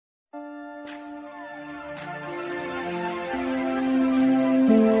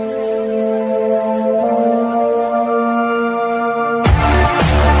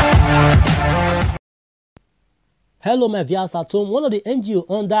Hello, my viewers at home. One of the NGO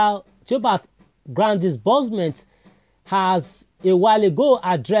under Theobarth grant disbursement has a while ago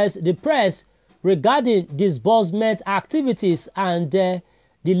addressed the press regarding disbursement activities and the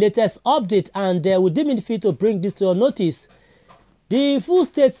latest update, and we deem it fit to bring this to your notice. The full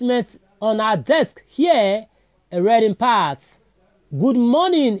statement on our desk here, read in part. Good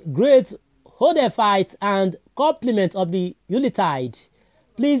morning, great Hodefite and compliments of the Unitide.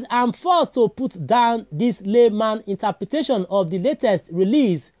 Please, I'm forced to put down this layman interpretation of the latest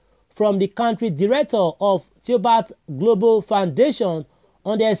release from the country director of Theobarth Global Foundation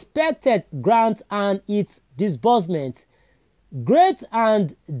on the expected grant and its disbursement. Great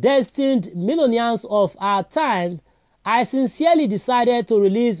and destined millionaires of our time, I sincerely decided to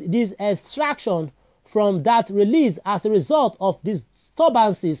release this extraction from that release as a result of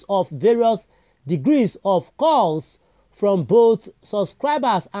disturbances of various degrees of calls from both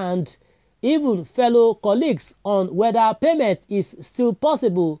subscribers and even fellow colleagues on whether payment is still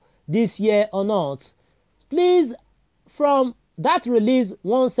possible this year or not. Please, from that release,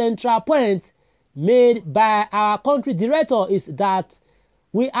 one central point made by our country director is that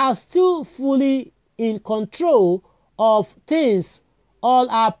we are still fully in control of things. All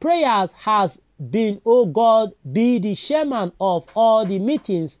our prayers has been, oh God, be the chairman of all the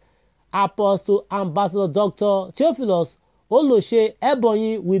meetings. Apostle Ambassador Dr. Theophilus Oloshe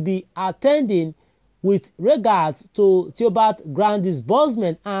Ebonyi will be attending with regards to Theobarth grant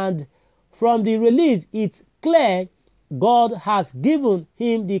disbursement, and from the release it's clear God has given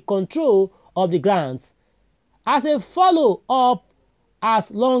him the control of the grant. As a follow-up,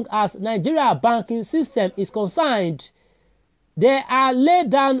 as long as Nigeria banking system is concerned, there are laid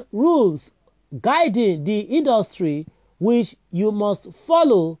down rules guiding the industry which you must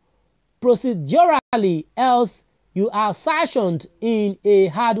follow procedurally, else you are sanctioned in a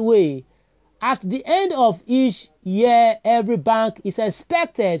hard way. At the end of each year, every bank is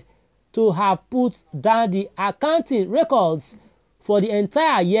expected to have put down the accounting records for the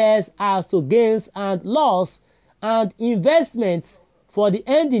entire years as to gains and loss and investments for the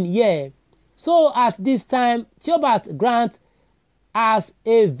ending year. So at this time, Theobarth grant has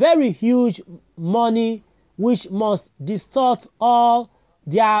a very huge money which must distort all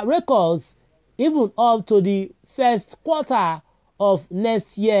their records even up to the first quarter of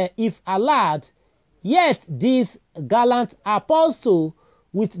next year if allowed. Yet this gallant apostle,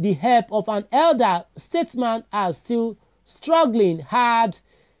 with the help of an elder statesman, are still struggling hard,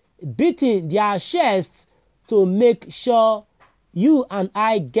 beating their chests to make sure you and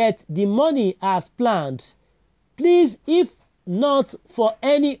I get the money as planned. Please, if not for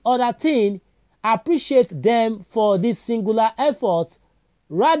any other thing, appreciate them for this singular effort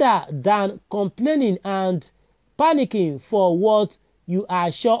rather than complaining and panicking for what you are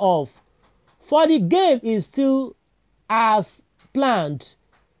sure of. For the game is still as planned.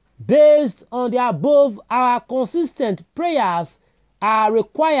 Based on the above, our consistent prayers are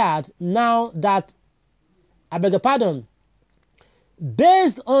required now that, Based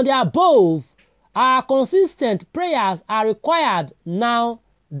on the above, our consistent prayers are required now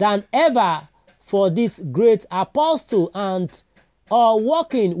than ever for this great apostle, and or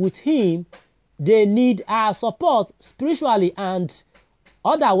working with him, they need our support spiritually and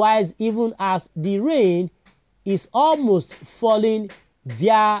otherwise, even as the rain is almost falling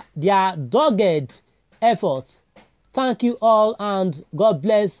via their dogged efforts. Thank you all, and God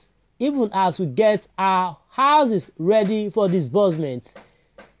bless, even as we get our houses ready for disbursement.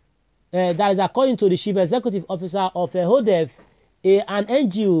 That is according to the Chief Executive Officer of HODEF, an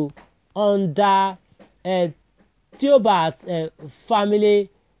NGO under Theobarth family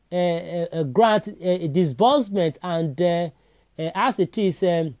grant disbursement. And as it is,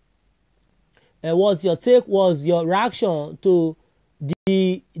 what's your take? Was your reaction to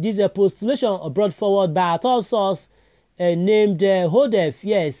this postulation brought forward by a top source named HODEF?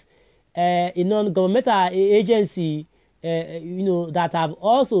 Yes, a non-governmental agency, that have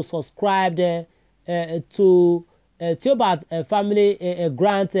also subscribed to Theobarth family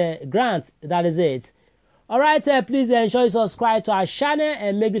grant. That is it. All right, please ensure you subscribe to our channel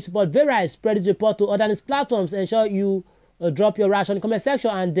and make this report very spread this report to other news platforms. Ensure you drop your reaction in the comment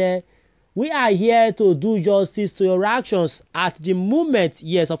section, and we are here to do justice to your reactions at the moment.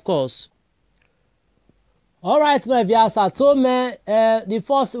 Yes, of course. All right, my viewers at home, the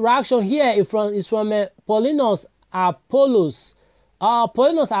first reaction here is from Paulinus Apollos.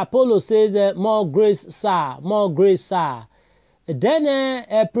 Paulinus Apollos says, more grace, sir, more grace, sir.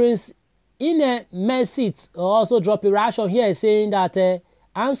 Then Prince Ine Messit also drop a reaction here saying that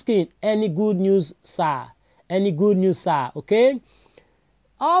asking any good news, sir, any good news, sir. Okay.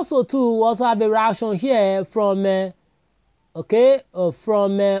 also too, we also have a reaction here from Ugu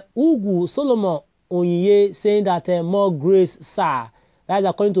Solomon Onye saying that more grace, sir. That is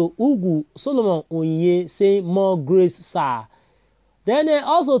according to Ugu Solomon Onye saying more grace, sir. Then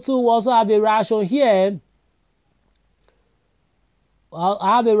also too, we also have a reaction here.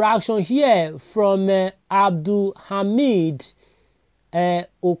 I have a reaction here from Abdul Hamid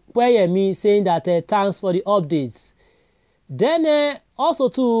Okweyemi saying that thanks for the updates. Then also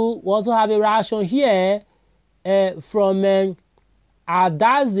too, we also have a reaction here from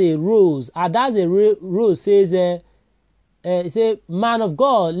Adaze Rose. Adaze Rose says, say, man of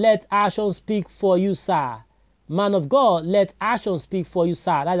God, let action speak for you, sir. Man of God, let action speak for you,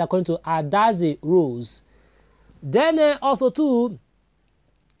 sir. That's according to Adaze Rose. Then also too,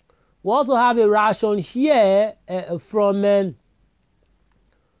 we also have a reaction here from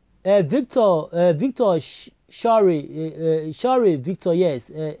Victor Shari Victor,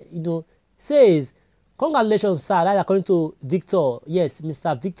 yes, says, congratulations, sir. That's according to Victor, yes,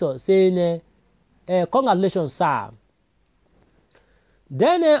 Mr. Victor, saying, congratulations, sir.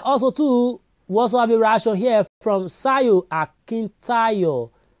 Then also too, we also have a reaction here from Sayo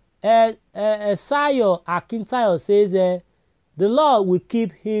Akintayo. Sayo Akintayo says, the Lord will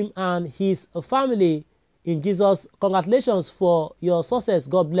keep him and his family in Jesus. Congratulations for your success.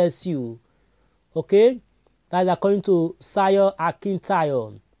 God bless you. Okay, that is according to Sayo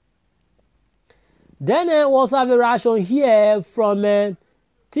Akintayo. Then we also have a reaction here from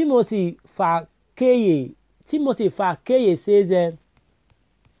Timothy Fakeye. Timothy Fakeye says,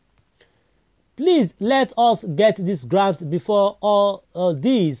 please let us get this grant before all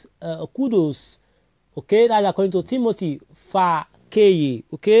these kudos. Okay, that's according to Timothy Fakeye.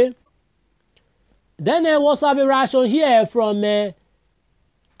 Okay. Then we also have a reaction here from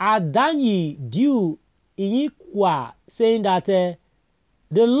Adanyi Dew Inikwa saying that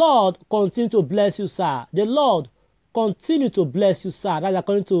the Lord continue to bless you, sir. The Lord continue to bless you, sir. That's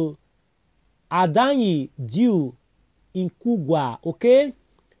according to Adanyi Dew Inkugwa. Okay.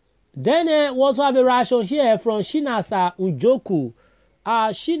 Then we also have a reaction here from Shinasa Unjoku.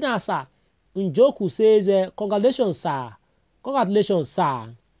 Shinasa Unjoku says, congratulations, sir. Congratulations,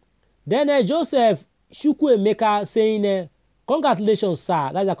 sir. Then Joseph Chukwuemeka saying, congratulations, sir.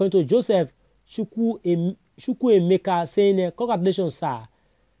 That's according to Joseph Chukwuemeka saying, congratulations, sir.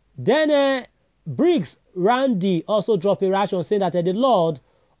 Then Briggs Randy also dropped a reaction saying that the Lord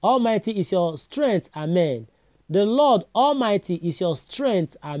Almighty is your strength. Amen. The Lord Almighty is your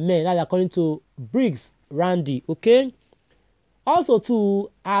strength. Amen. That's according to Briggs Randy. Okay. Also to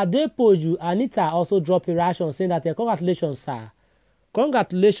Adepoju Anita also dropped a reaction saying that congratulations, sir.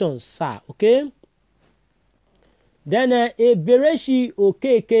 Congratulations, sir. Okay. Then Ebereshi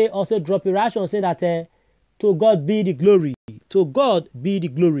Okeke also dropped a reaction saying that to God be the glory. To God be the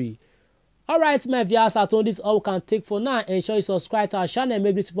glory. Alright, my viewers, I told this all we can take for now. Ensure you subscribe to our channel and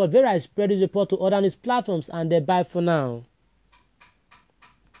make this report very spread this report to other news platforms, and bye for now.